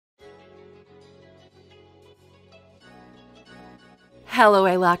Hello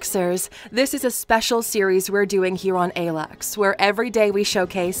Aluxers! This is a special series we're doing here on Alux, where every day we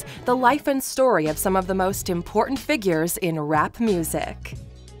showcase the life and story of some of the most important figures in rap music.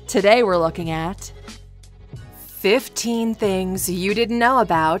 Today we're looking at 15 things you didn't know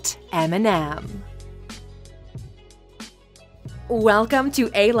about Eminem. Welcome to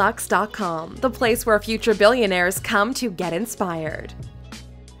Alux.com, the place where future billionaires come to get inspired.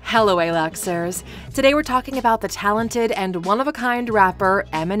 Hello Aluxers! Today we're talking about the talented and one-of-a-kind rapper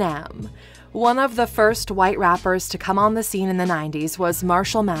Eminem. One of the first white rappers to come on the scene in the 90s was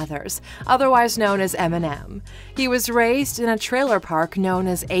Marshall Mathers, otherwise known as Eminem. He was raised in a trailer park known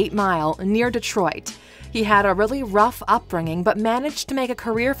as 8 Mile, near Detroit. He had a really rough upbringing but managed to make a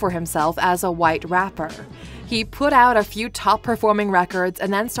career for himself as a white rapper. He put out a few top-performing records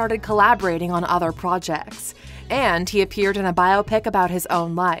and then started collaborating on other projects. And he appeared in a biopic about his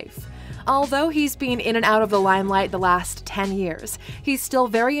own life. Although he's been in and out of the limelight the last 10 years, he's still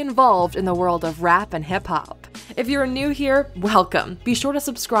very involved in the world of rap and hip-hop. If you're new here, welcome! Be sure to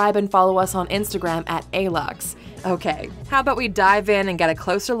subscribe and follow us on Instagram at Alux. Okay, how about we dive in and get a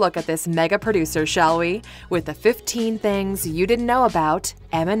closer look at this mega producer, shall we? With the 15 things you didn't know about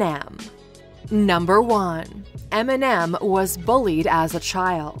Eminem. Number 1. Eminem was bullied as a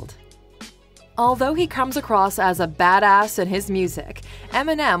child. Although he comes across as a badass in his music,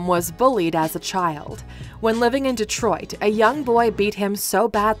 Eminem was bullied as a child. When living in Detroit, a young boy beat him so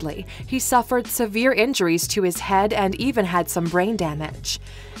badly, he suffered severe injuries to his head and even had some brain damage.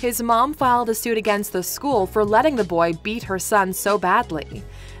 His mom filed a suit against the school for letting the boy beat her son so badly.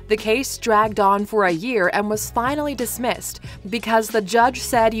 The case dragged on for a year and was finally dismissed because the judge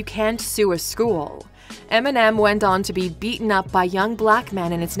said you can't sue a school. Eminem went on to be beaten up by young black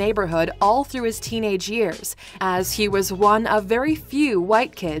men in his neighborhood all through his teenage years, as he was one of very few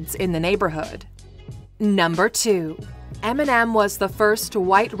white kids in the neighborhood. Number 2. Eminem was the first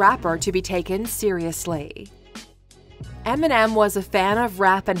white rapper to be taken seriously. Eminem was a fan of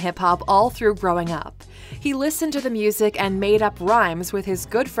rap and hip-hop all through growing up. He listened to the music and made up rhymes with his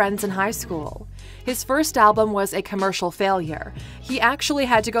good friends in high school. His first album was a commercial failure. He actually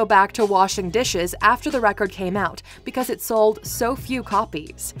had to go back to washing dishes after the record came out because it sold so few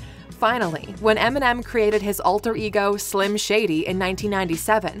copies. Finally, when Eminem created his alter ego Slim Shady in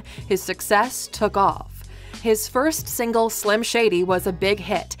 1997, his success took off. His first single, Slim Shady, was a big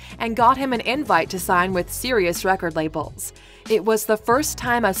hit and got him an invite to sign with serious record labels. It was the first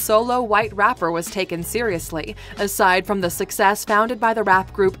time a solo white rapper was taken seriously, aside from the success founded by the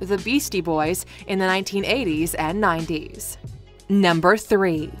rap group The Beastie Boys in the 1980s and 90s. Number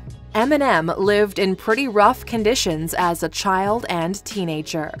 3. Eminem lived in pretty rough conditions as a child and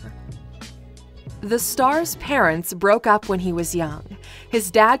teenager. The star's parents broke up when he was young. His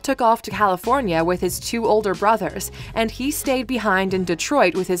dad took off to California with his 2 older brothers, and he stayed behind in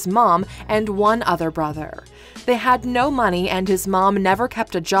Detroit with his mom and 1 other brother. They had no money and his mom never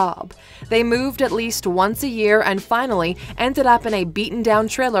kept a job. They moved at least once a year and finally ended up in a beaten-down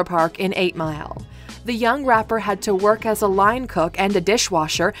trailer park in 8 Mile. The young rapper had to work as a line cook and a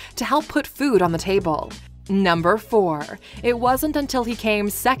dishwasher to help put food on the table. Number 4. It wasn't until he came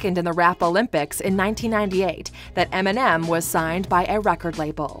second in the Rap Olympics in 1998 that Eminem was signed by a record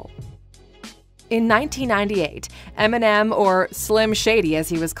label. In 1998, Eminem, or Slim Shady as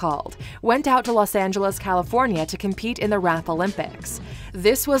he was called, went out to Los Angeles, California to compete in the Rap Olympics.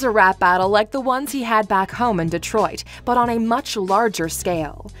 This was a rap battle like the ones he had back home in Detroit, but on a much larger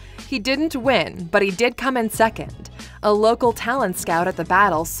scale. He didn't win, but he did come in second. A local talent scout at the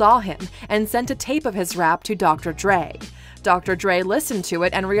battle saw him and sent a tape of his rap to Dr. Dre. Dr. Dre listened to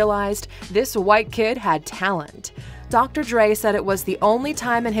it and realized this white kid had talent. Dr. Dre said it was the only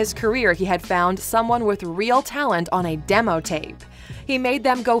time in his career he had found someone with real talent on a demo tape. He made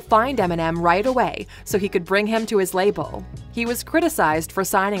them go find Eminem right away so he could bring him to his label. He was criticized for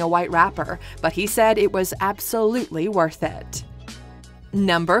signing a white rapper, but he said it was absolutely worth it.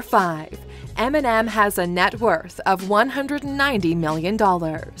 Number 5. Eminem has a net worth of $190 million.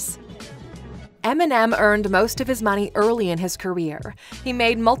 Eminem earned most of his money early in his career. He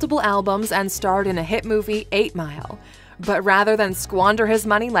made multiple albums and starred in a hit movie, 8 Mile. But rather than squander his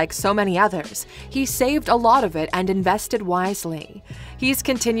money like so many others, he saved a lot of it and invested wisely. He's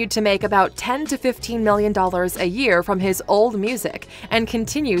continued to make about $10 to $15 million a year from his old music and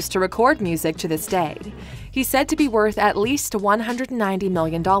continues to record music to this day. He's said to be worth at least $190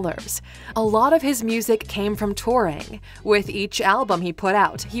 million. A lot of his music came from touring. With each album he put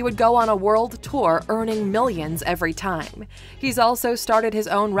out, he would go on a world tour, earning millions every time. He's also started his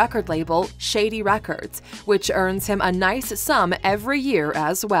own record label, Shady Records, which earns him a nice sum every year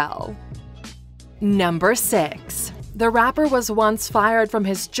as well. Number 6. The rapper was once fired from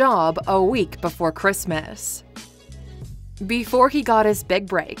his job a week before Christmas. Before he got his big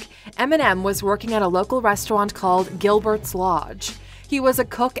break, Eminem was working at a local restaurant called Gilbert's Lodge. He was a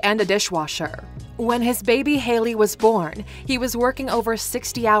cook and a dishwasher. When his baby Haley was born, he was working over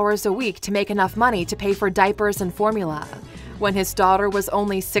 60 hours a week to make enough money to pay for diapers and formula. When his daughter was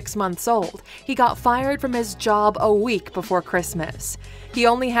only 6 months old, he got fired from his job a week before Christmas. He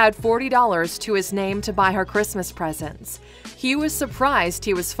only had $40 to his name to buy her Christmas presents. He was surprised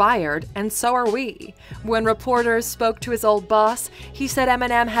he was fired, and so are we. When reporters spoke to his old boss, he said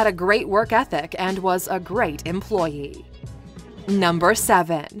Eminem had a great work ethic and was a great employee. Number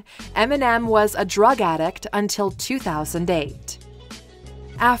 7. Eminem was a drug addict until 2008.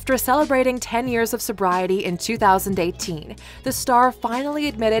 After celebrating 10 years of sobriety in 2018, the star finally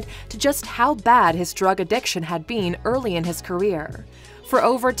admitted to just how bad his drug addiction had been early in his career. For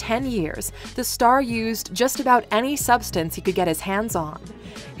over 10 years, the star used just about any substance he could get his hands on.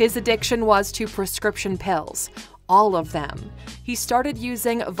 His addiction was to prescription pills, all of them. He started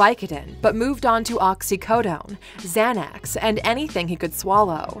using Vicodin, but moved on to oxycodone, Xanax, and anything he could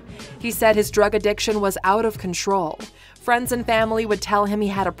swallow. He said his drug addiction was out of control. Friends and family would tell him he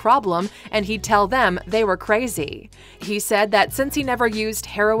had a problem, and he'd tell them they were crazy. He said that since he never used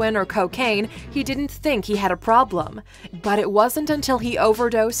heroin or cocaine, he didn't think he had a problem. But it wasn't until he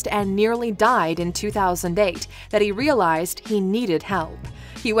overdosed and nearly died in 2008 that he realized he needed help.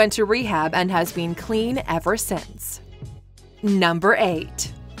 He went to rehab and has been clean ever since. Number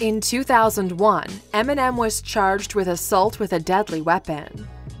 8. In 2001, Eminem was charged with assault with a deadly weapon.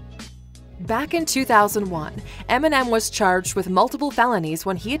 Back in 2001, Eminem was charged with multiple felonies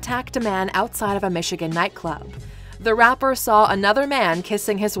when he attacked a man outside of a Michigan nightclub. The rapper saw another man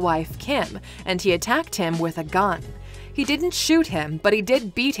kissing his wife, Kim, and he attacked him with a gun. He didn't shoot him, but he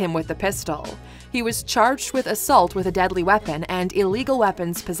did beat him with a pistol. He was charged with assault with a deadly weapon and illegal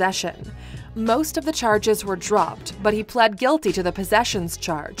weapons possession. Most of the charges were dropped, but he pled guilty to the possessions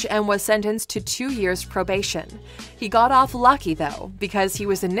charge and was sentenced to 2 years probation. He got off lucky, though, because he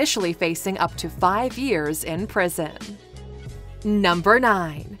was initially facing up to 5 years in prison. Number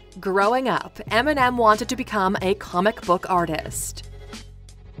 9. Growing up, Eminem wanted to become a comic book artist.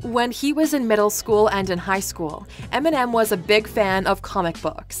 When he was in middle school and in high school, Eminem was a big fan of comic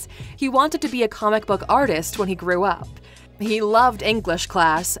books. He wanted to be a comic book artist when he grew up. He loved English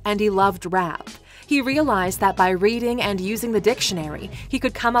class, and he loved rap. He realized that by reading and using the dictionary, he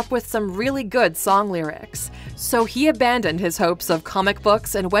could come up with some really good song lyrics. So he abandoned his hopes of comic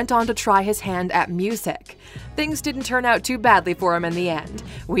books and went on to try his hand at music. Things didn't turn out too badly for him in the end.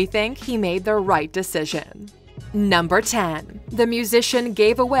 We think he made the right decision. Number 10. The musician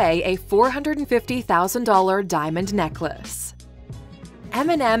gave away a $450,000 diamond necklace.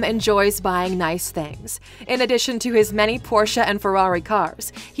 Eminem enjoys buying nice things. In addition to his many Porsche and Ferrari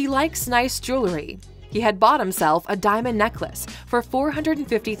cars, he likes nice jewelry. He had bought himself a diamond necklace for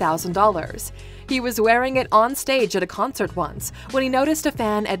 $450,000. He was wearing it on stage at a concert once when he noticed a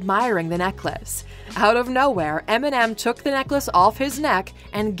fan admiring the necklace. Out of nowhere, Eminem took the necklace off his neck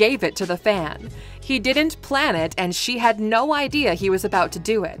and gave it to the fan. He didn't plan it, and she had no idea he was about to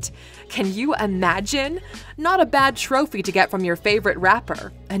do it. Can you imagine? Not a bad trophy to get from your favorite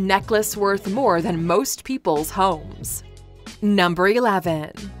rapper, a necklace worth more than most people's homes. Number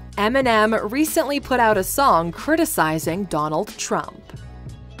 11. Eminem recently put out a song criticizing Donald Trump.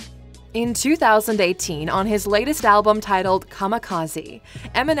 In 2018, on his latest album titled Kamikaze,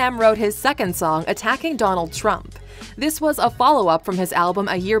 Eminem wrote his second song attacking Donald Trump. This was a follow-up from his album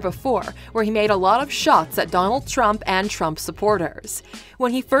a year before, where he made a lot of shots at Donald Trump and Trump supporters.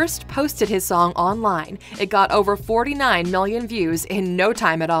 When he first posted his song online, it got over 49 million views in no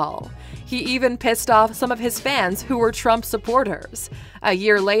time at all. He even pissed off some of his fans who were Trump supporters. A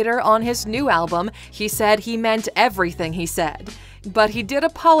year later, on his new album, he said he meant everything he said. But he did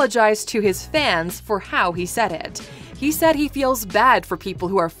apologize to his fans for how he said it. He said he feels bad for people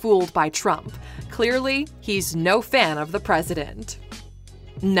who are fooled by Trump. Clearly, he's no fan of the president.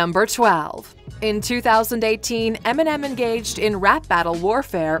 Number 12. In 2018, Eminem engaged in rap battle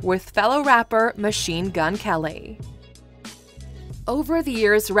warfare with fellow rapper Machine Gun Kelly. Over the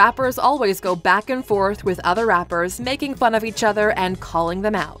years, rappers always go back and forth with other rappers, making fun of each other and calling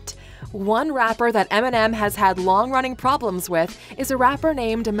them out. One rapper that Eminem has had long-running problems with is a rapper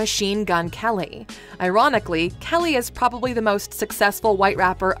named Machine Gun Kelly. Ironically, Kelly is probably the most successful white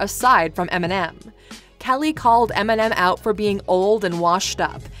rapper aside from Eminem. Kelly called Eminem out for being old and washed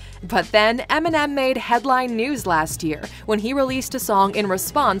up. But then Eminem made headline news last year when he released a song in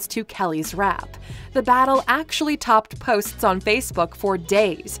response to Kelly's rap. The battle actually topped posts on Facebook for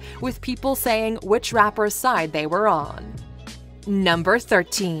days, with people saying which rapper's side they were on. Number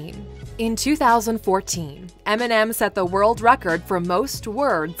 13. In 2014, Eminem set the world record for most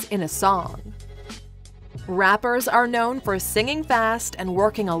words in a song. Rappers are known for singing fast and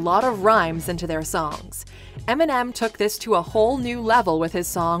working a lot of rhymes into their songs. Eminem took this to a whole new level with his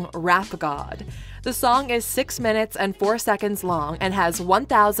song Rap God. The song is 6 minutes and 4 seconds long and has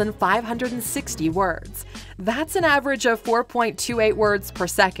 1,560 words. That's an average of 4.28 words per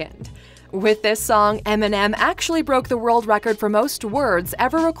second. With this song, Eminem actually broke the world record for most words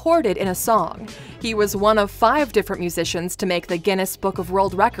ever recorded in a song. He was one of 5 different musicians to make the Guinness Book of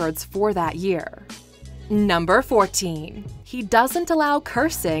World Records for that year. Number 14. He doesn't allow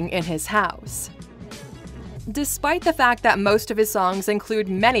cursing in his house. Despite the fact that most of his songs include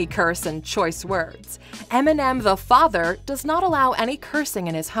many curse and choice words, Eminem the father does not allow any cursing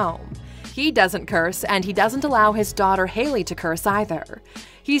in his home. He doesn't curse, and he doesn't allow his daughter Haley to curse either.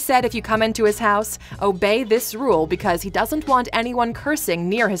 He said if you come into his house, obey this rule because he doesn't want anyone cursing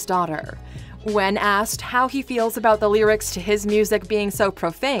near his daughter. When asked how he feels about the lyrics to his music being so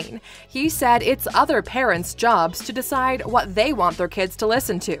profane, he said it's other parents' jobs to decide what they want their kids to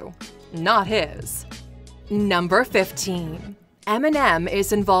listen to, not his. Number 15. Eminem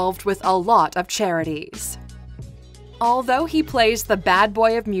is involved with a lot of charities. Although he plays the bad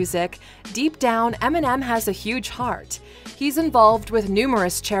boy of music, deep down Eminem has a huge heart. He's involved with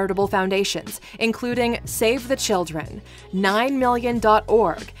numerous charitable foundations, including Save the Children,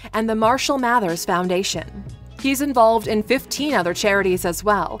 9million.org, and the Marshall Mathers Foundation. He's involved in 15 other charities as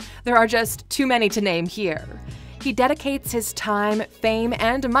well. There are just too many to name here. He dedicates his time, fame,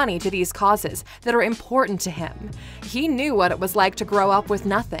 and money to these causes that are important to him. He knew what it was like to grow up with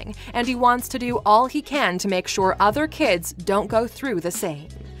nothing, and he wants to do all he can to make sure other kids don't go through the same.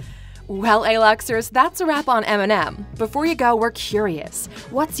 Well, Aluxers, that's a wrap on Eminem. Before you go, we're curious.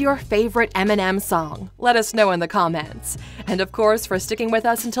 What's your favorite Eminem song? Let us know in the comments. And of course, for sticking with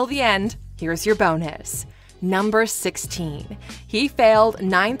us until the end, here's your bonus. Number 16. He failed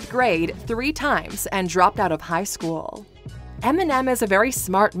 9th grade 3 times and dropped out of high school. Eminem is a very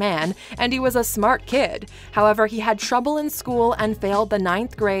smart man, and he was a smart kid. However, he had trouble in school and failed the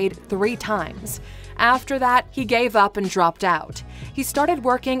 9th grade 3 times. After that, he gave up and dropped out. He started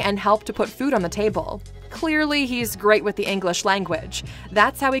working and helped to put food on the table. Clearly, he's great with the English language.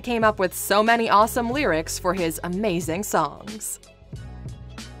 That's how he came up with so many awesome lyrics for his amazing songs.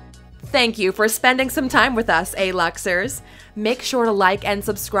 Thank you for spending some time with us, Aluxers. Make sure to like and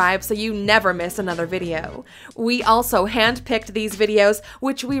subscribe so you never miss another video. We also handpicked these videos,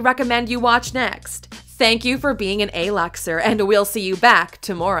 which we recommend you watch next. Thank you for being an Aluxer, and we'll see you back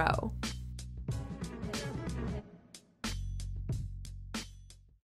tomorrow.